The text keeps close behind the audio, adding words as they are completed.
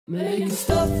Making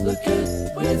stuff look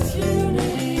good with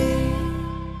Unity.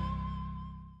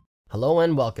 Hello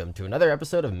and welcome to another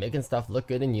episode of Making Stuff Look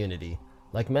Good in Unity.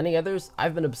 Like many others,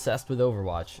 I've been obsessed with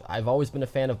Overwatch. I've always been a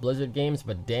fan of Blizzard games,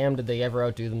 but damn did they ever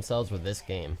outdo themselves with this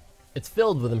game. It's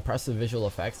filled with impressive visual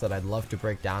effects that I'd love to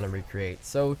break down and recreate,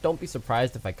 so don't be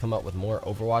surprised if I come up with more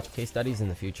Overwatch case studies in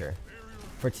the future.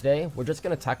 For today, we're just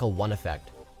going to tackle one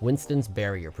effect, Winston's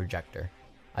barrier projector.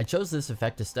 I chose this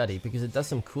effect to study because it does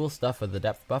some cool stuff with the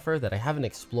depth buffer that I haven't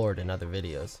explored in other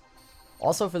videos.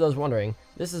 Also, for those wondering,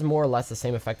 this is more or less the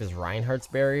same effect as Reinhardt's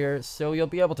barrier, so you'll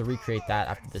be able to recreate that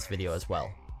after this video as well.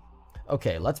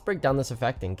 Okay, let's break down this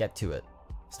effect and get to it.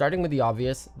 Starting with the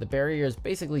obvious, the barrier is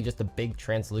basically just a big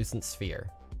translucent sphere.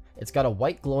 It's got a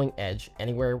white glowing edge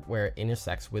anywhere where it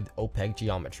intersects with opaque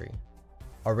geometry.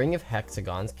 A ring of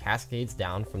hexagons cascades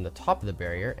down from the top of the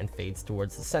barrier and fades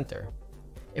towards the center.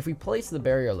 If we place the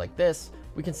barrier like this,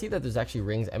 we can see that there's actually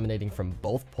rings emanating from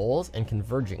both poles and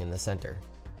converging in the center.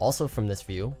 Also from this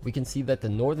view, we can see that the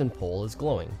northern pole is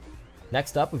glowing.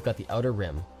 Next up, we've got the outer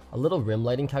rim. A little rim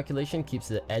lighting calculation keeps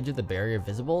the edge of the barrier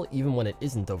visible even when it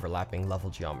isn't overlapping level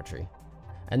geometry.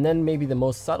 And then maybe the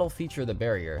most subtle feature of the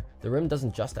barrier, the rim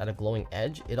doesn't just add a glowing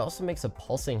edge, it also makes a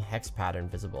pulsing hex pattern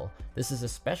visible. This is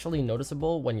especially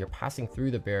noticeable when you're passing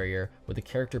through the barrier with the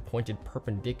character pointed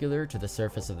perpendicular to the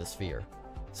surface of the sphere.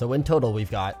 So in total,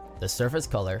 we've got the surface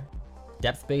color,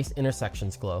 depth-based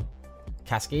intersections glow,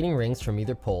 cascading rings from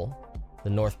either pole, the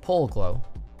north pole glow,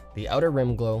 the outer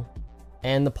rim glow,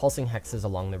 and the pulsing hexes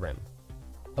along the rim.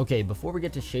 Okay, before we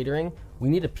get to shadering, we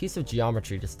need a piece of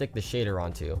geometry to stick the shader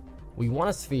onto. We want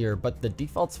a sphere, but the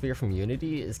default sphere from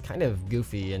Unity is kind of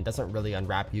goofy and doesn't really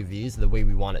unwrap UVs the way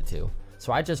we want it to.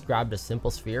 So I just grabbed a simple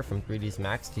sphere from 3ds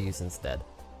Max to use instead.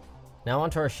 Now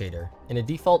onto our shader. In a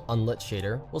default unlit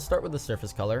shader, we'll start with the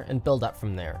surface color and build up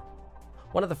from there.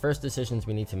 One of the first decisions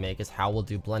we need to make is how we'll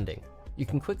do blending. You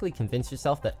can quickly convince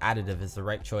yourself that additive is the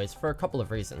right choice for a couple of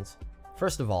reasons.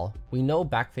 First of all, we know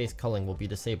backface culling will be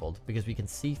disabled because we can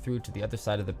see through to the other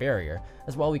side of the barrier,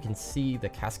 as well we can see the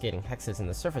cascading hexes in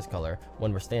the surface color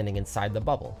when we're standing inside the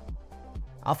bubble.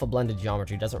 Alpha blended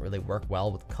geometry doesn't really work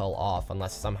well with cull off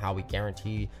unless somehow we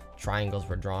guarantee triangles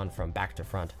were drawn from back to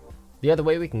front. The other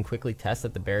way we can quickly test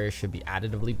that the barrier should be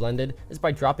additively blended is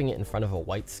by dropping it in front of a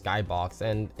white skybox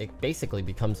and it basically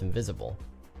becomes invisible.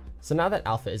 So now that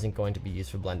alpha isn't going to be used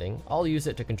for blending, I'll use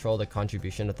it to control the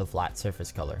contribution of the flat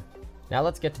surface color. Now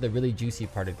let's get to the really juicy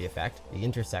part of the effect, the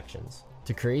intersections.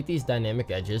 To create these dynamic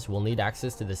edges, we'll need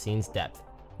access to the scene's depth.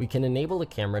 We can enable the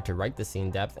camera to write the scene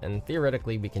depth, and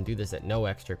theoretically we can do this at no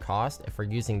extra cost if we're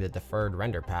using the deferred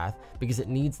render path because it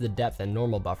needs the depth and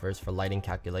normal buffers for lighting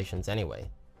calculations anyway.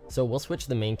 So we'll switch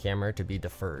the main camera to be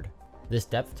deferred. This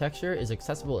depth texture is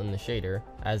accessible in the shader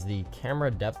as the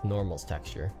camera depth normals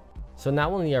texture. So now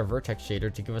we'll need our vertex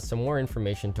shader to give us some more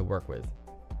information to work with.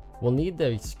 We'll need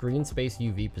the screen space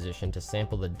UV position to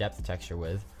sample the depth texture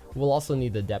with. We'll also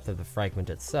need the depth of the fragment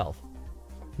itself.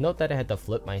 Note that I had to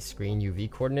flip my screen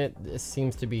UV coordinate. This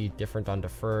seems to be different on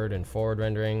deferred and forward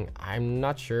rendering. I'm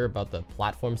not sure about the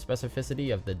platform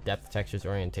specificity of the depth texture's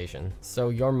orientation, so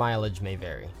your mileage may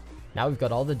vary. Now we've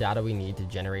got all the data we need to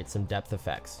generate some depth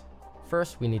effects.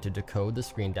 First, we need to decode the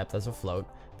screen depth as a float,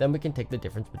 then we can take the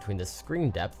difference between the screen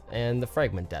depth and the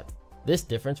fragment depth. This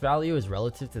difference value is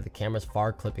relative to the camera's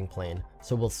far clipping plane,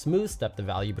 so we'll smooth step the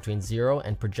value between 0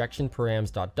 and projection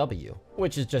params.w,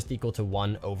 which is just equal to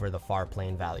 1 over the far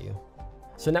plane value.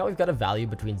 So now we've got a value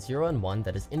between 0 and 1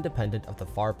 that is independent of the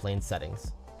far plane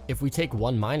settings. If we take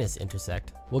 1 minus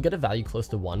intersect, we'll get a value close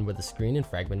to 1 where the screen and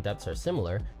fragment depths are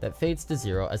similar that fades to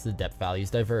 0 as the depth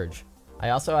values diverge. I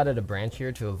also added a branch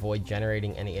here to avoid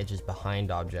generating any edges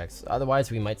behind objects, otherwise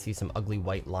we might see some ugly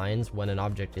white lines when an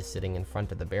object is sitting in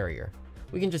front of the barrier.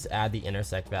 We can just add the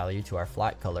intersect value to our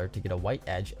flat color to get a white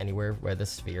edge anywhere where the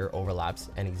sphere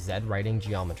overlaps any Z writing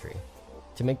geometry.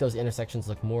 To make those intersections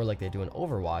look more like they do in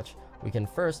Overwatch, we can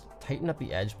first tighten up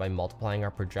the edge by multiplying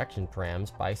our projection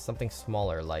params by something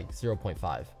smaller like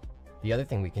 0.5. The other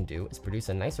thing we can do is produce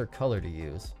a nicer color to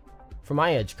use. For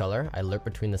my edge color, I lerp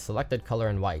between the selected color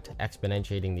and white,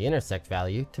 exponentiating the intersect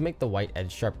value to make the white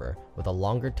edge sharper, with a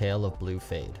longer tail of blue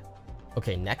fade.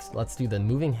 Okay, next let's do the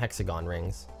moving hexagon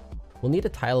rings. We'll need a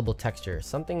tileable texture,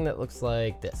 something that looks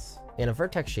like this. In a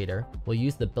vertex shader, we'll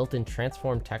use the built-in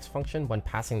transform text function when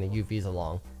passing the UVs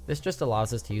along. This just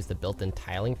allows us to use the built-in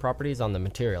tiling properties on the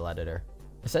material editor.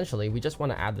 Essentially, we just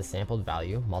want to add the sampled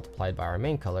value multiplied by our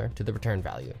main color to the return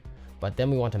value. But then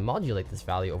we want to modulate this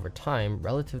value over time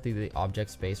relative to the object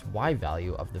space Y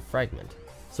value of the fragment.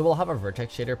 So we'll have our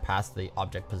vertex shader pass the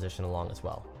object position along as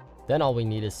well. Then all we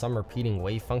need is some repeating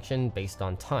wave function based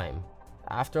on time.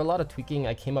 After a lot of tweaking,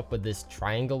 I came up with this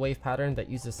triangle wave pattern that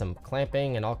uses some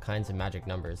clamping and all kinds of magic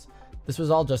numbers. This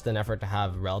was all just an effort to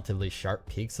have relatively sharp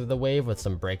peaks of the wave with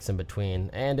some breaks in between,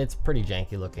 and it's pretty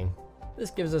janky looking.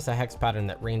 This gives us a hex pattern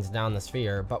that rains down the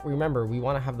sphere, but remember, we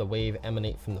want to have the wave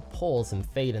emanate from the poles and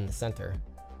fade in the center.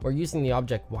 We're using the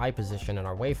object y position in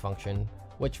our wave function,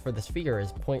 which for the sphere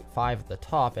is 0.5 at the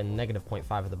top and negative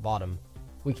 0.5 at the bottom.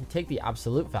 We can take the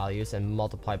absolute values and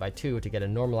multiply by 2 to get a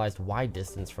normalized y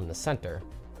distance from the center.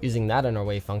 Using that in our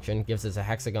wave function gives us a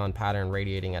hexagon pattern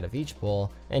radiating out of each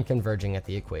pole and converging at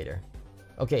the equator.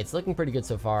 Okay, it's looking pretty good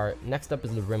so far. Next up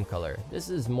is the rim color. This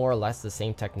is more or less the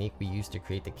same technique we used to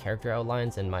create the character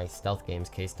outlines in my stealth games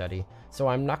case study, so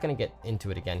I'm not going to get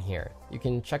into it again here. You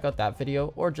can check out that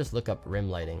video or just look up rim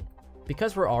lighting.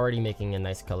 Because we're already making a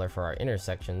nice color for our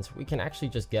intersections, we can actually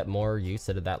just get more use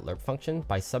out of that lerp function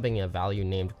by subbing a value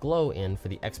named glow in for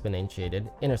the exponentiated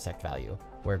intersect value,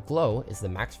 where glow is the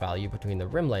max value between the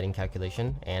rim lighting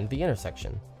calculation and the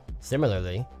intersection.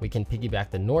 Similarly, we can piggyback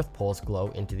the North Pole's glow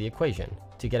into the equation.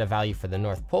 To get a value for the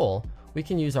North Pole, we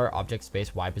can use our object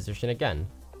space y position again.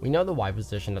 We know the y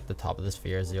position at the top of the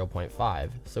sphere is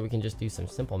 0.5, so we can just do some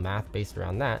simple math based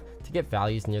around that to get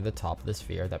values near the top of the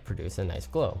sphere that produce a nice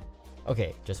glow.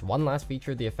 Okay, just one last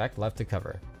feature of the effect left to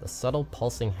cover, the subtle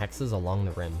pulsing hexes along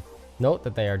the rim. Note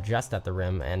that they are just at the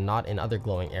rim and not in other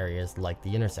glowing areas like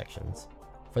the intersections.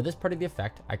 For this part of the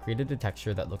effect, I created a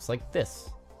texture that looks like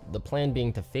this. The plan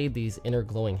being to fade these inner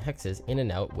glowing hexes in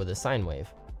and out with a sine wave.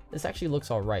 This actually looks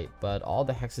alright, but all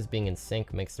the hexes being in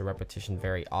sync makes the repetition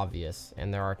very obvious,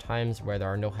 and there are times where there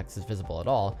are no hexes visible at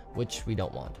all, which we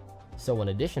don't want. So in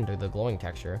addition to the glowing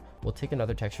texture, we'll take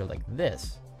another texture like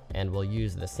this, and we'll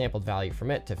use the sampled value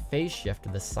from it to phase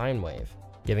shift the sine wave,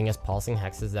 giving us pulsing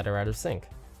hexes that are out of sync.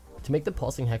 To make the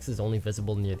pulsing hexes only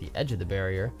visible near the edge of the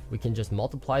barrier, we can just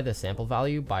multiply the sample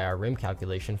value by our rim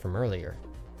calculation from earlier.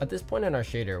 At this point in our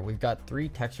shader, we've got 3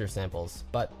 texture samples,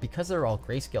 but because they're all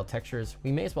grayscale textures,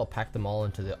 we may as well pack them all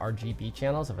into the RGB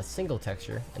channels of a single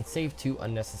texture and save 2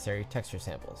 unnecessary texture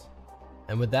samples.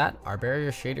 And with that, our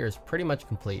barrier shader is pretty much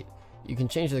complete. You can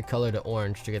change the color to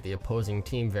orange to get the opposing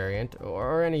team variant,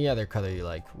 or any other color you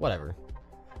like, whatever.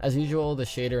 As usual, the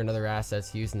shader and other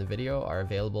assets used in the video are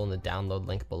available in the download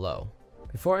link below.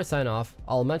 Before I sign off,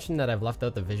 I'll mention that I've left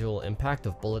out the visual impact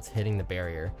of bullets hitting the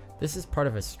barrier. This is part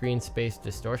of a screen space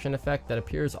distortion effect that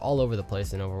appears all over the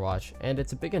place in Overwatch, and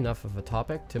it's big enough of a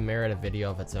topic to merit a video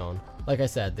of its own. Like I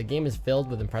said, the game is filled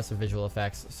with impressive visual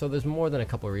effects, so there's more than a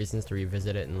couple reasons to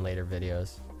revisit it in later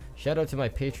videos. Shout out to my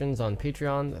patrons on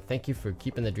Patreon, thank you for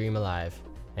keeping the dream alive.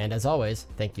 And as always,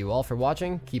 thank you all for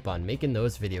watching, keep on making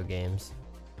those video games.